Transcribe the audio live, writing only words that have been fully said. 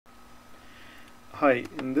Hi,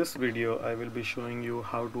 in this video I will be showing you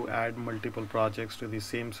how to add multiple projects to the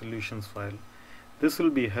same solutions file. This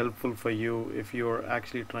will be helpful for you if you are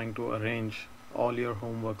actually trying to arrange all your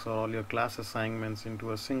homeworks or all your class assignments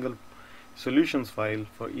into a single solutions file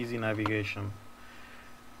for easy navigation.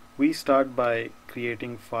 We start by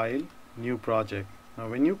creating file, new project. Now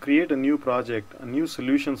when you create a new project, a new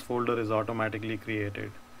solutions folder is automatically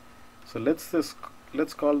created. So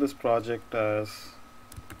let's call this project as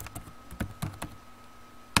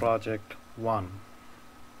project 1.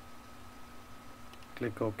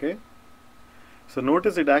 Click OK. So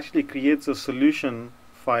notice it actually creates a solution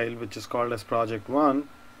file which is called as project 1,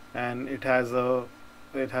 and it has a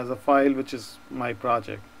file which is my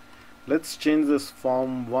project. Let's change this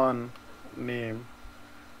form 1 name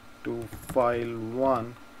to file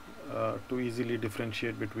 1 to easily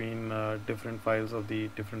differentiate between different files of the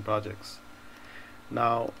different projects.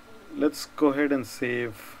 Now let's go ahead and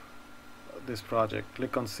save this project.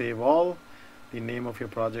 Click on save all. The name of your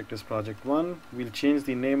project is project 1. We'll change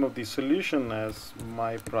the name of the solution as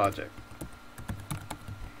my project.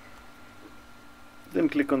 Then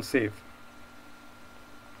click on save.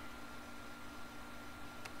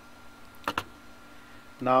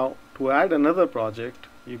 Now to add another project,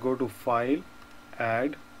 you go to file,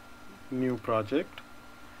 add, new project,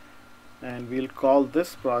 and we'll call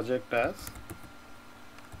this project as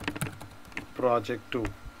project 2.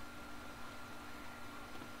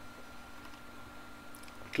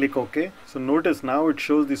 Click OK. So notice now it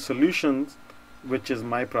shows the solutions, which is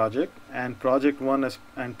my project, and project 1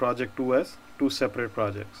 and project 2 as two separate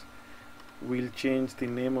projects. We'll change the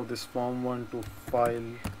name of this form 1 to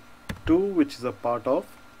file 2, which is a part of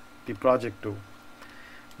the project 2.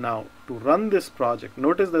 Now to run this project,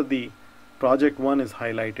 notice that the project 1 is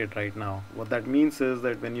highlighted right now. What that means is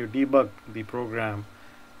that when you debug the program,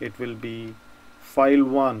 it will be file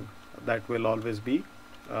 1 that will always be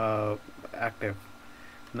active.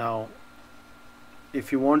 Now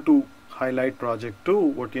if you want to highlight project 2,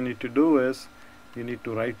 what you need to do is you need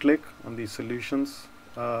to right click on the solutions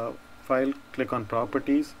file, click on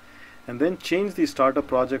properties, and then change the starter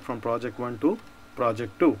project from project 1 to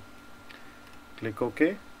project 2. Click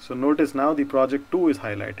OK. So notice now the project 2 is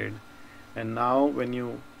highlighted, and now when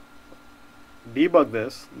you debug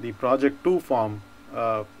this, the project 2 form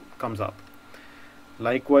comes up.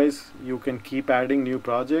 Likewise, you can keep adding new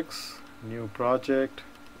projects. New project,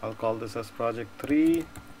 I'll call this as project 3.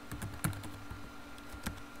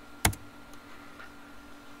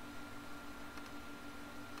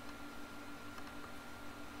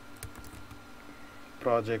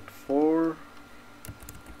 Project 4.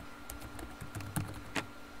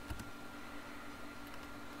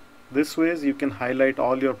 This way you can highlight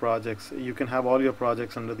all your projects. You can have all your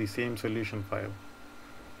projects under the same solution file.